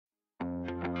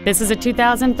This is a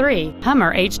 2003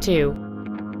 Hummer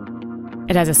H2.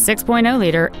 It has a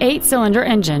 6.0-liter 8-cylinder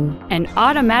engine, an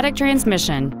automatic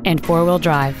transmission, and 4-wheel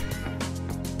drive.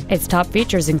 Its top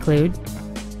features include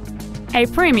a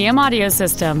premium audio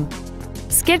system,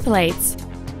 skid plates,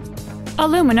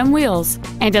 aluminum wheels,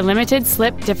 and a limited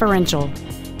slip differential.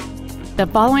 The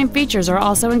following features are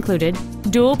also included: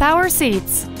 dual power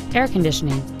seats, air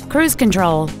conditioning, cruise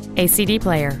control, a CD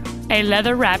player, a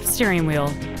leather-wrapped steering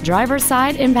wheel, driver's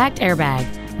side impact airbag,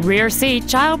 rear seat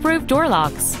child-proof door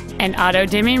locks, an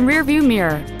auto-dimming rear-view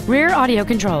mirror, rear audio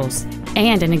controls,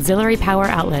 and an auxiliary power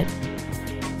outlet.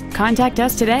 Contact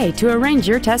us today to arrange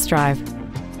your test drive.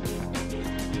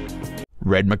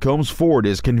 Red McCombs Ford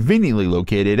is conveniently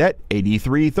located at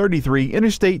 8333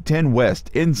 Interstate 10 West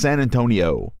in San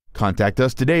Antonio. Contact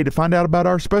us today to find out about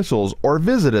our specials or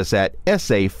visit us at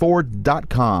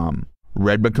saford.com.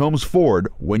 Red McCombs Ford,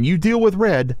 when you deal with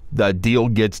red, the deal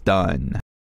gets done.